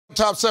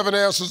Top 7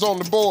 answers on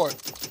the board.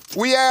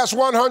 We asked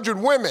 100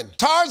 women.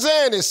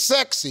 Tarzan is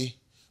sexy,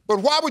 but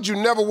why would you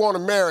never want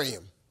to marry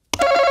him?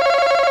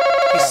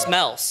 He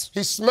smells.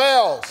 He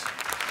smells.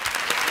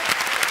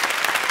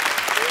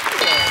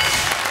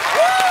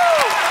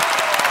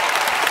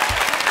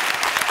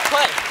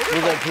 Play.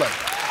 We're going to play.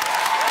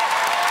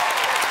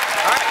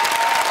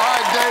 All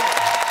right, Dave.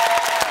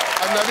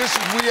 Now, this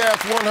is, we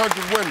asked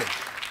 100 women.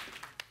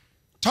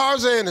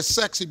 Tarzan is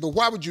sexy, but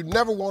why would you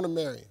never want to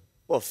marry him?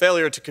 Well,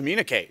 failure to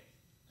communicate.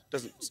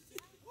 Doesn't.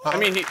 I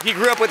mean, he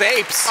grew up with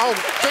apes. Oh,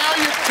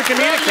 failure to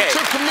communicate.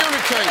 Failure to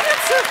communicate.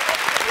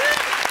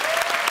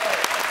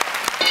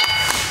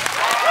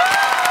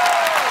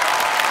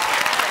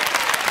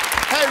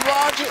 Hey,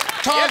 Roger,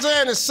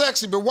 Tarzan is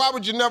sexy, but why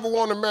would you never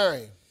want to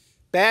marry him?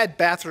 Bad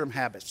bathroom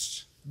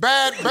habits.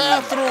 Bad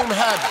bathroom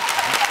habits.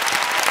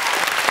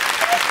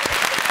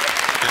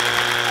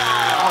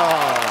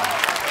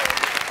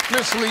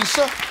 Miss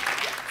Lisa,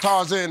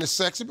 Tarzan is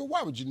sexy, but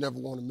why would you never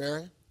want to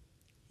marry him?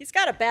 He's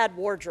got a bad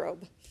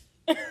wardrobe.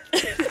 He's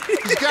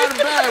got a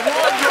bad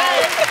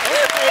wardrobe.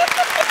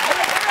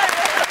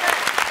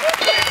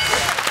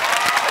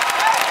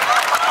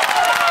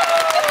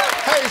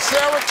 Hey,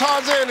 Sarah,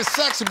 Tarzan is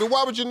sexy, but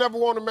why would you never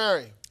want to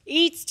marry him?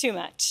 He eats too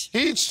much.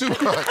 He eats too much.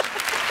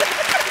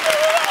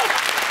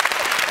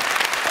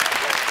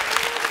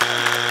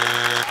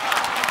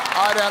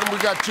 All right, Adam, we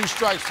got 2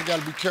 strikes. You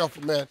gotta be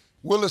careful, man.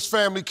 Willis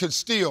family could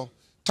steal.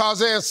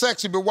 Tarzan's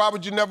sexy, but why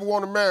would you never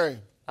want to marry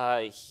him?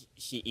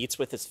 He eats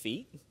with his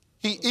feet.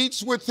 He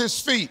eats with his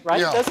feet.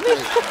 Right? Yeah. Doesn't he?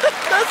 Doesn't he?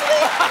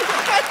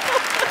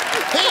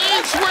 He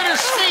eats with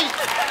his feet.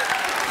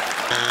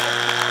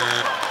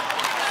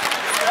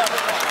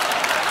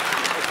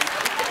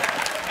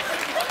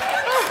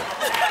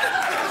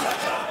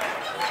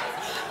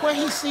 Where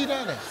he see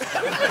that at?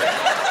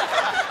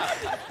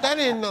 That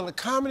ain't on the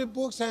comedy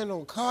books, that ain't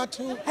on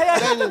cartoon. Hey, I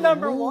got the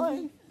number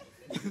 1.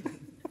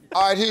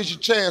 All right, here's your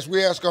chance.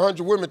 We ask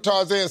 100 women,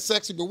 Tarzan's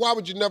sexy, but why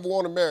would you never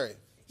want to marry him?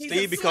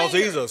 Steve, because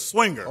he's a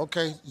swinger.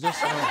 Okay, just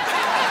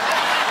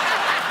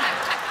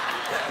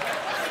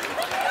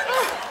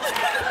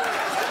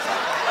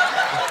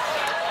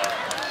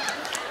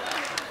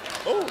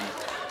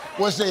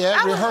Was they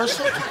at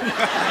rehearsal?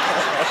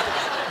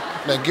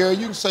 Now, Gary,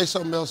 you can say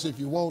something else if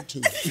you want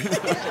to.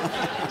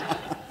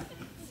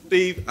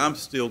 Steve, I'm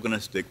still gonna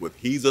stick with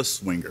he's a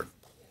swinger.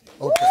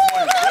 Okay.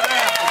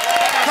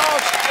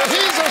 Because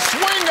he's a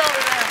swinger.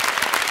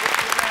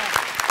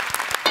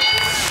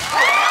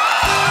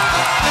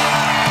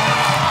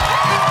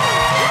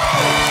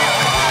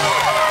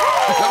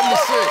 Number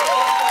 6.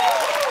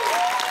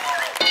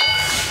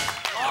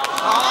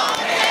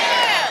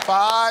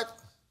 5.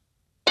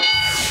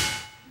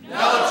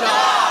 No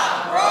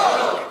job,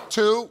 broke.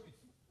 2.